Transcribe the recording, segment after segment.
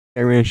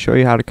I'm going to show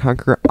you how to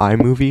conquer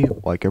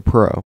iMovie like a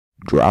pro.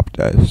 Drop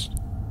test.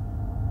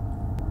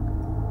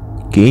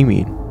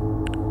 Gaming.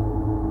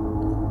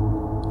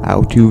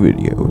 How-to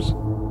videos.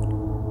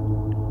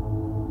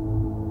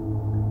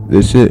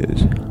 This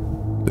is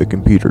the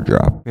computer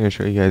drop. I'm going to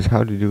show you guys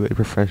how to do a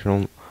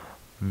professional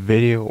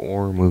video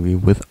or movie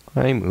with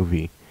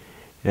iMovie.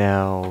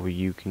 Now,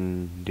 you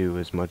can do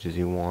as much as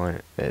you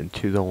want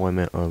to the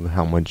limit of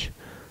how much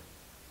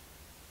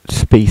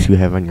space you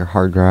have on your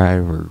hard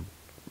drive or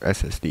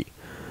SSD.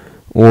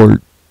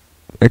 Or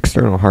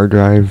external hard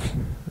drive,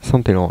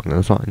 something along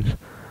those lines.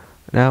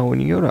 Now, when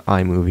you go to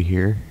iMovie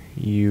here,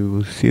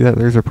 you see that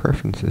there's a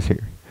preferences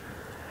here,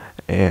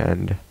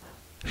 and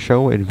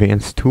show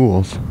advanced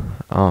tools.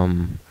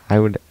 I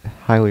would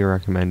highly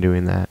recommend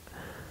doing that,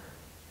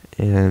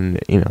 and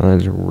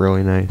that's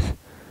really nice.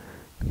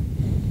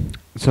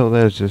 So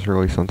that's just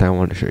really something I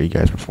wanted to show you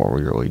guys before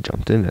we really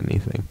jumped into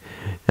anything.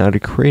 Now, to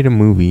create a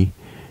movie,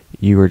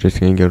 you are just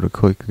going to go to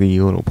click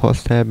the little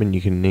plus tab, and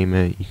you can name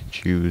it. You can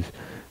choose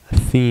a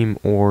theme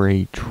or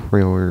a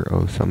trailer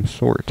of some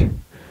sort.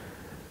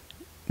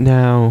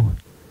 Now,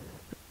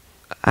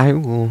 I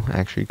will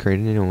actually create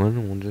a new one,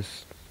 and we'll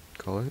just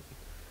call it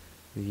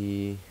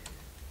the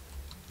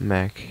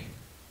Mac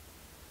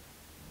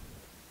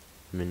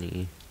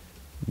Mini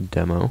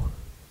Demo.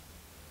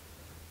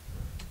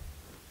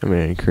 I'm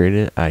going to create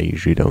it. I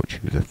usually don't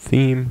choose a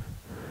theme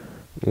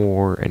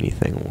or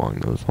anything along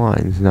those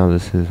lines. Now,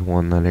 this is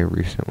one that I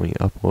recently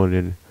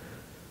uploaded,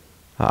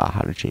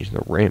 how to change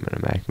the RAM in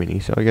a Mac Mini,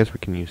 so I guess we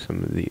can use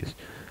some of these.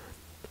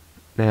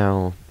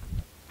 Now,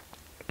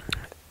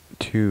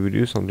 to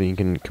do something, you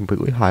can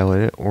completely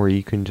highlight it, or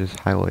you can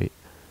just highlight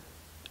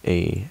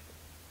a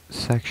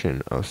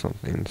section of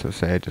something. So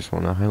say I just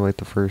want to highlight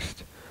the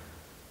first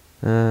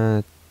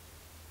 10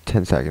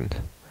 seconds.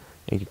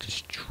 You can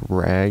just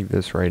drag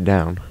this right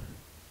down.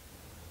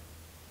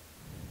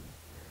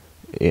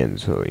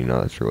 And so,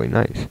 that's really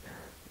nice.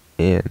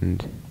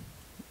 And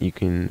you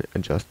can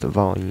adjust the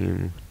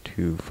volume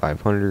to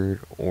 500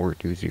 or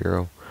to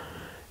 0.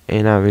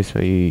 And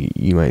obviously,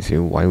 you might say,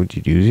 why would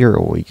you do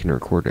 0? Well, you can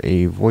record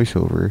a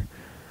voiceover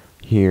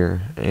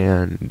here,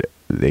 and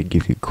they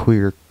give you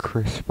clear,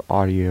 crisp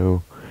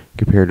audio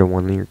compared to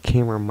one that your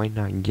camera might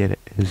not get it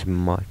as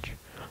much.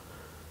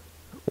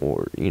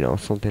 Or,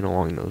 something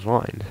along those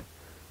lines.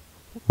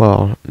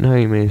 Well, now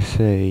you may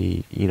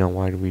say,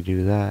 why do we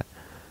do that?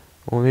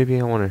 Well, maybe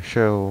I want to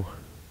show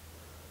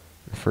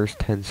the first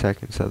 10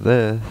 seconds of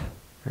this,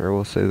 or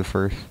we'll say the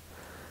first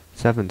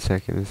 7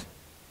 seconds.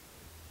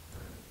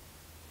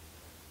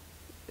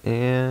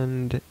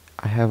 And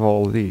I have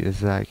all of these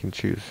that I can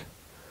choose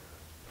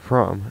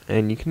from,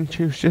 and you can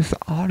choose just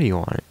audio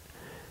on it,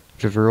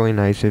 which is really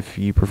nice if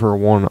you prefer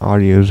one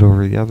audios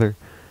over the other.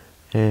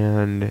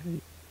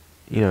 And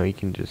you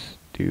can just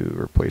do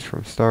replace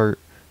from start,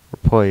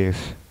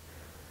 replace,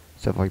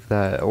 stuff like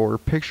that, or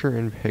picture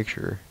in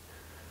picture.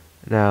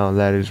 Now,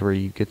 that is where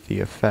you get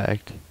the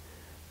effect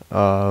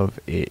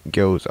of it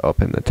goes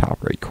up in the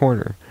top right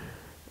corner.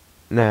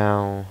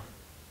 Now,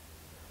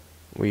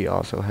 we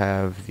also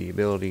have the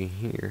ability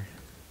here.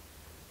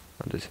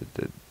 I'll just hit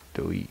the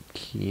delete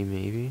key,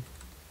 maybe.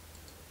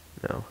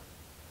 No.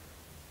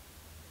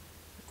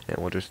 And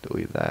we'll just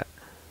delete that.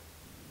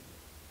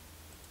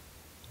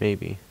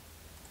 Maybe.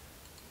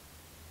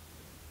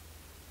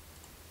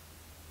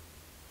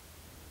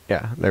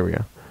 Yeah, there we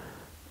go.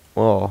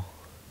 Well,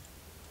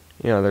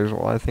 there's a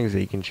lot of things that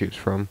you can choose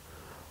from,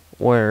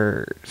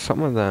 where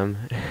some of them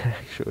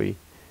actually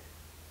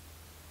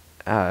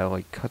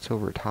cuts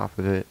over top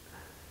of it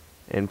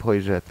and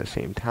plays it at the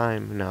same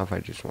time. Now, if I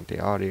just want the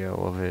audio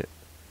of it,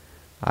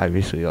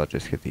 obviously I'll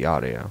just get the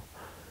audio.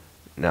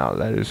 Now,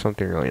 that is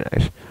something really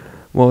nice.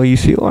 Well, you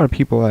see a lot of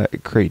people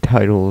that create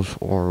titles,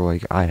 or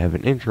I have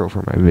an intro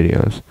for my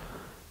videos,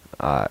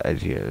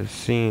 as you have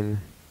seen.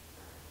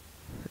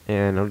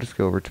 And I'll just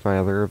go over to my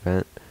other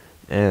event,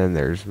 and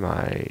there's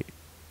my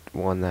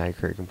one that I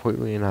create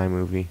completely in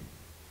iMovie.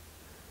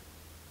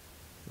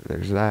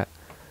 There's that.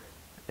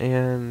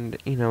 And,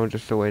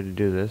 just a way to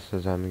do this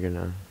is I'm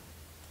gonna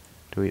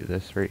delete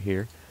this right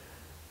here,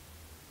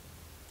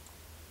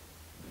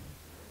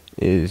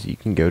 is you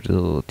can go to the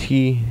little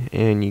T,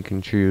 and you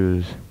can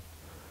choose,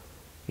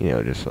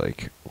 just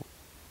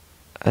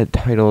a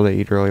title that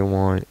you'd really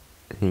want,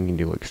 and you can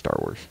do Star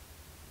Wars,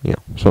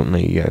 something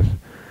that you guys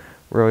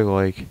really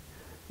like.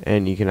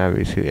 And you can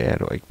obviously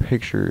add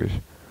pictures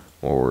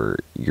or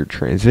your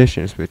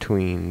transitions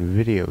between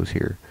videos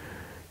here,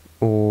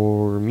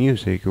 or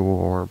music,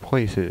 or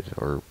places,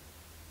 or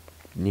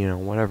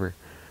whatever.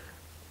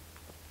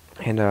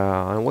 And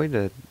a way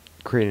to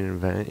create an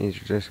event is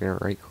you're just gonna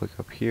right click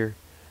up here,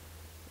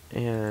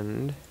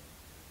 and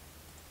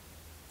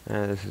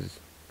this is,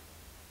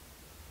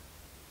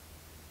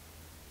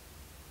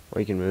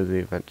 you can move the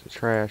event to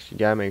trash. You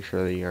gotta make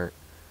sure that you aren't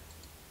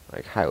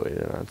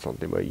highlighted on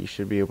something, but you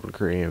should be able to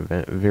create an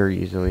event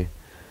very easily.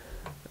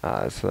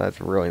 So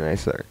that's really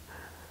nice there.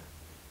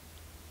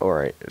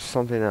 Alright,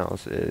 something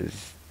else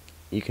is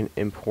you can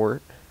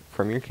import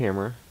from your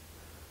camera,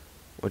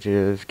 which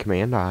is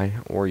Command I,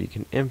 or you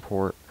can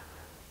import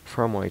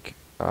from like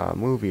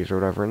movies or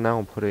whatever, and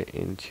now put it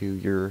into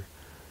your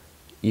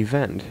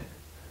event,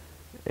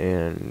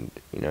 and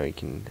you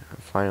can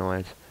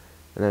finalize.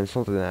 And then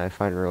something that I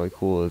find really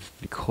cool is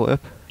the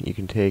clip you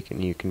can take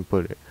and you can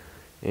put it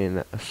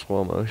in a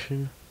slow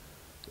motion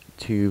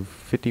to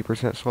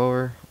 50%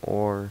 slower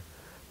or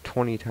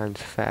 20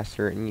 times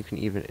faster, and you can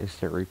even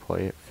instant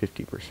replay it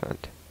 50%.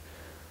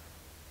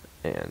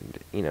 And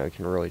you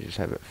can really just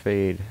have it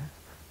fade,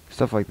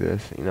 stuff like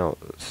this,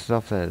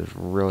 stuff that is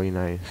really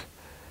nice.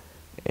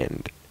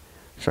 And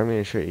so I'm going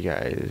to show you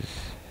guys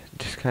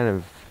just kind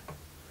of,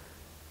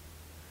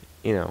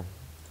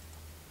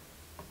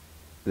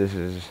 this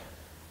is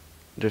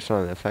just some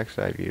of the effects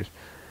that I've used.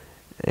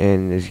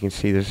 And as you can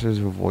see, this is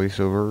a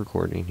voiceover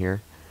recording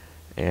here,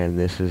 and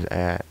this is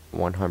at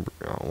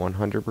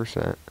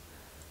 100%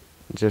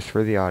 just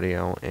for the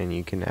audio, and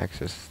you can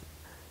access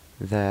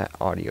that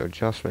audio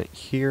adjustment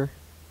here.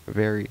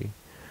 Very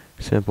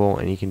simple,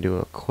 and you can do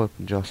a clip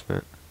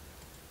adjustment,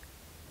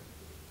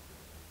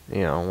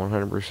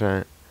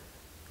 100%.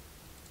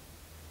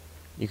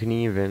 You can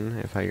even,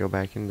 if I go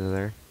back into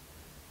there,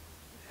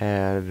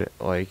 add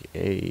like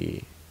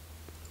a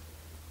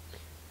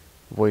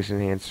voice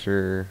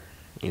enhancer,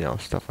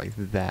 stuff like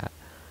that.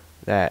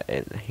 That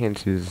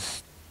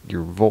enhances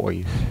your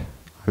voice,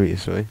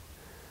 obviously.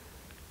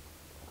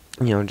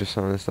 Just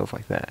some of the stuff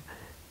like that.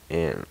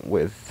 And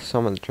with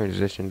some of the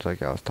transitions,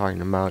 like I was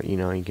talking about, you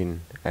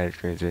can add a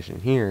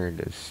transition here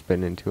to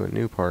spin into a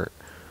new part,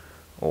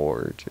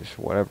 or just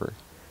whatever.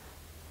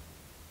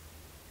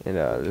 And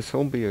this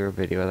will be a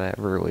video that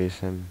I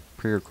release. I'm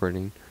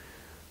pre-recording,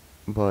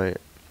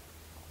 but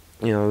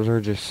those are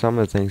just some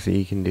of the things that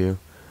you can do.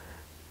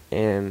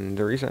 And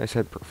the reason I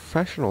said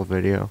professional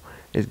video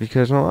is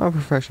because in a lot of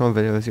professional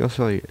videos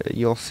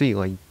you'll see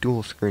like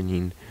dual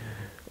screening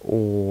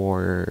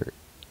or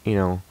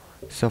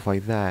stuff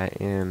like that,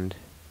 and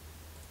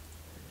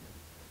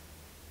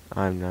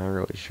I'm not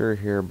really sure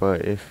here,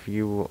 but if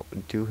you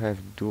do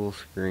have dual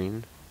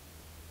screen,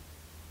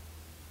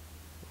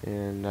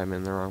 and I'm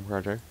in the wrong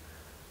project,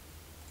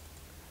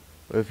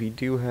 but if you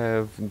do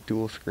have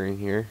dual screen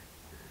here,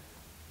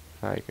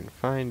 if I can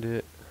find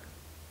it,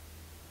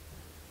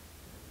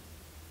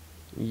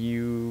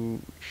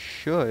 you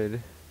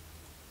should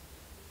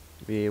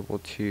be able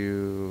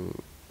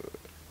to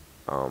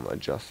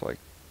adjust like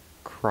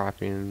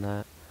cropping and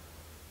that,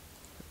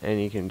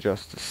 and you can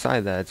adjust the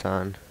side that it's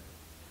on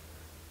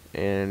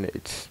and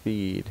its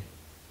speed.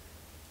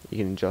 You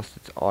can adjust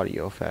its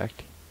audio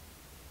effect,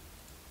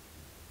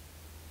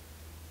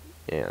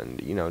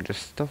 and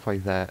just stuff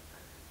like that.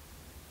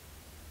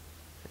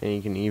 And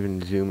you can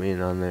even zoom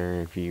in on there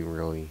if you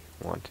really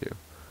want to.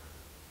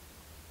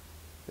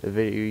 The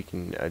video, you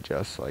can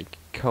adjust like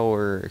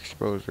color,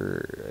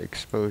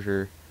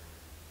 exposure,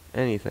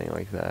 anything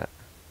like that.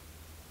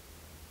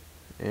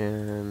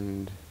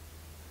 And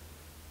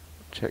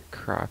check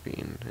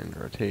cropping and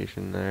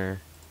rotation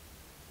there,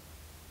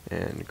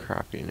 and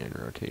cropping and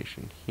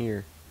rotation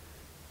here,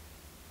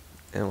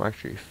 and we'll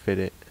actually fit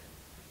it,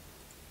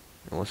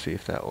 and we'll see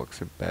if that looks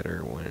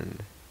better when,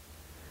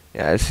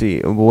 yeah,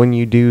 see, when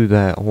you do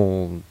that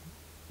whole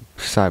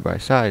side by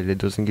side, it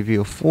doesn't give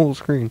you a full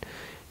screen,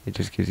 it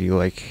just gives you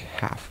like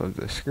half of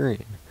the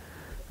screen.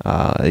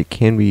 It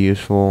can be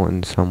useful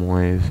in some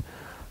ways,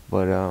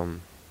 but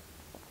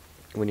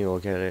when you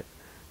look at it,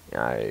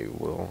 I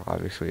will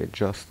obviously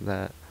adjust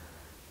that.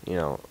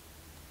 You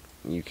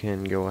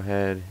can go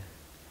ahead,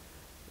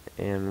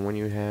 and when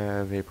you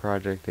have a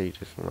project that you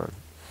just want to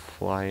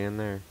fly in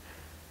there,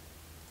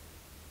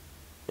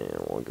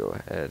 and we'll go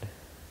ahead,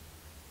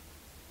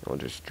 and we'll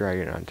just drag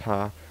it on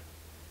top,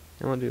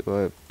 and we'll do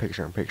a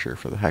picture-in-picture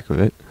for the heck of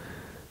it.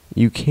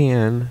 You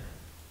can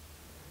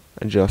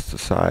adjust the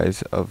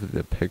size of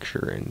the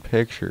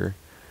picture-in-picture,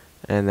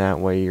 and that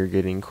way you're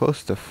getting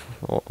close to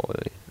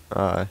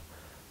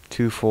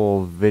two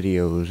full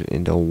videos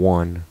into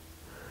one.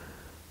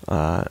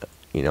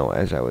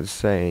 As I was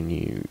saying,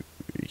 you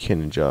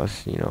can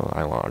adjust,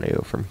 I want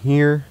audio from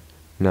here,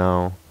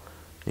 now,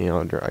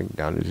 drag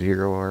down to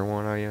 0, or I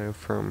want audio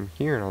from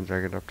here, and I'll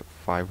drag it up to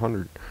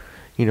 500,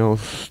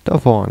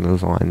 stuff along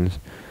those lines.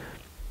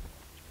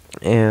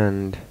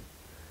 And,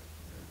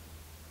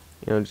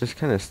 just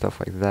kind of stuff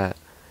like that.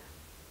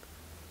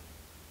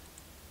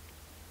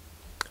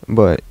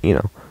 But,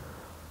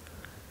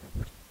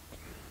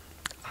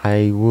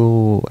 I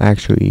will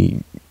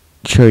actually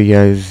show you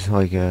guys,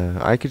 like,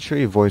 I could show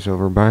you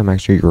voiceover, but I'm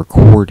actually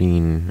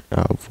recording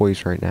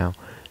voice right now.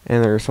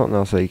 And there's something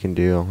else that you can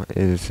do,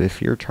 is if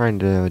you're trying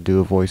to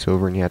do a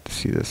voiceover and you have to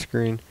see the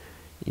screen,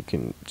 you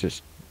can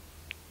just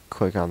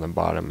click on the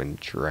bottom and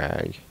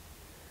drag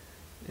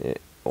it,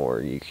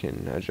 or you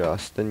can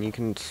adjust, and you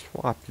can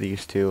swap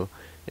these two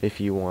if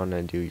you want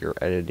to do your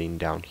editing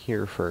down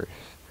here first,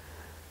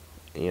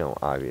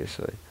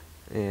 obviously.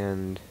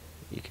 And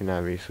you can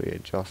obviously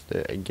adjust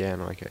it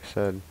again, like I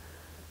said.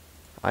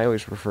 I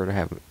always prefer to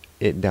have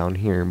it down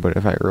here, but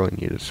if I really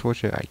need to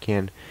switch it, I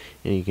can.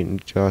 And you can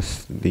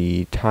adjust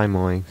the time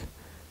length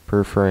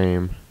per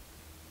frame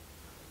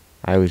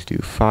I always do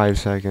 5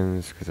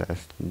 seconds because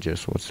that's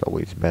just what's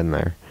always been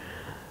there.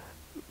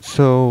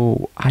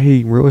 So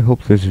I really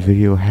hope this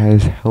video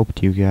has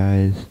helped you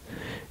guys.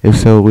 If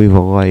so, leave a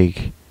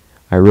like.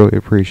 I really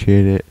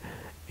appreciate it.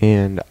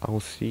 And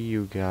I'll see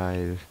you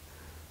guys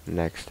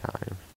next time.